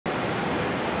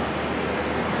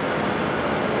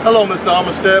Hello, Mr.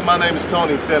 Armistead. My name is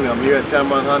Tony Finley. I'm here at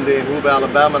Tameron Hyundai in Hoover,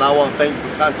 Alabama, and I want to thank you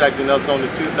for contacting us on the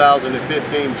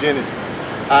 2015 Genesis.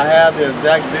 I have the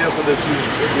exact vehicle that you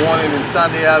wanted in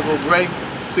Santiago gray,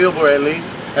 silver at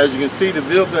least. As you can see, the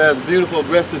vehicle has beautiful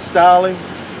aggressive styling.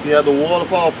 You have the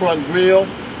waterfall front grille.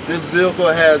 This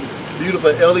vehicle has beautiful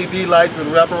LED lights with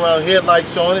wraparound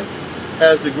headlights on it.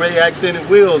 Has the gray accented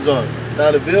wheels on it.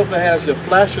 Now the vehicle has your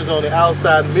flashers on the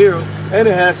outside mirrors, and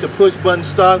it has the push button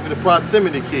start with a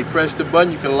proximity key. Press the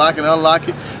button, you can lock and unlock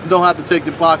it. You don't have to take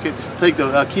the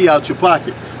key out your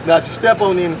pocket. Now if you step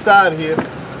on the inside here,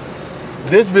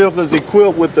 this vehicle is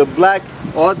equipped with the black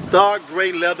or dark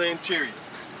gray leather interior.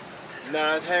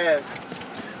 Now it has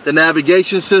the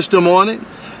navigation system on it,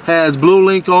 has Blue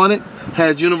Link on it,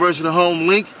 has Universal Home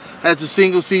Link, has a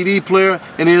single CD player,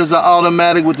 and it is an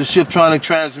automatic with the Shiftronic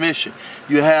transmission.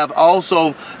 You have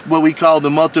also what we call the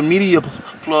multimedia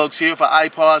plugs here for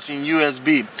iPods and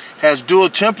USB. Has dual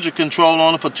temperature control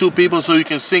on it for two people, so you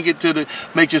can sync it to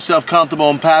make yourself comfortable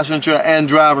on passenger and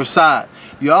driver side.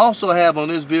 You also have on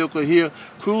this vehicle here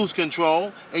cruise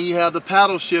control, and you have the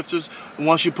paddle shifters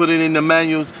once you put it in the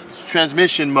manual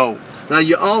transmission mode. Now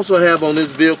you also have on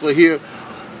this vehicle here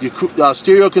your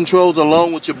stereo controls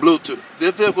along with your Bluetooth.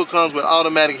 This vehicle comes with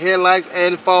automatic headlights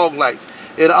and fog lights.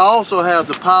 It also has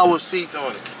the power seats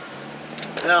on it.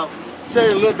 Now, tell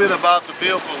you a little bit about the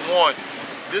vehicle warranty.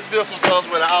 This vehicle comes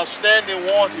with an outstanding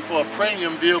warranty for a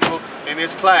premium vehicle in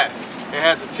its class. It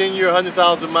has a 10-year,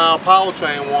 100,000-mile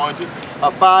powertrain warranty, a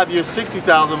 5-year,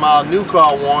 60,000-mile new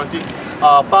car warranty,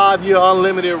 a 5-year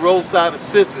unlimited roadside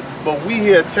assistance. But we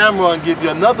here at Tameron give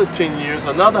you another 10 years,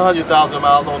 another 100,000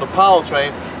 miles on the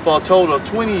powertrain for a total of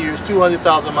 20 years,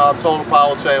 200,000-mile total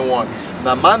powertrain warranty.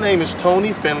 Now, my name is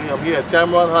Tony Finley. I'm here at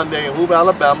Tameron Hyundai in Hoover,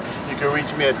 Alabama. You can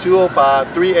reach me at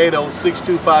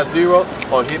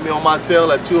 205-380-6250 or hit me on my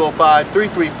cell at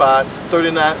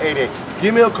 205-335-3988.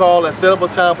 Give me a call and set up a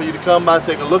time for you to come by,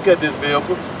 take a look at this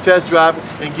vehicle, test drive it,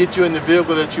 and get you in the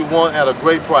vehicle that you want at a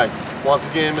great price. Once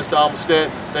again, Mr.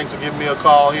 Armistead, thanks for giving me a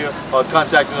call here or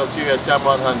contacting us here at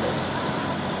Tameron Hyundai.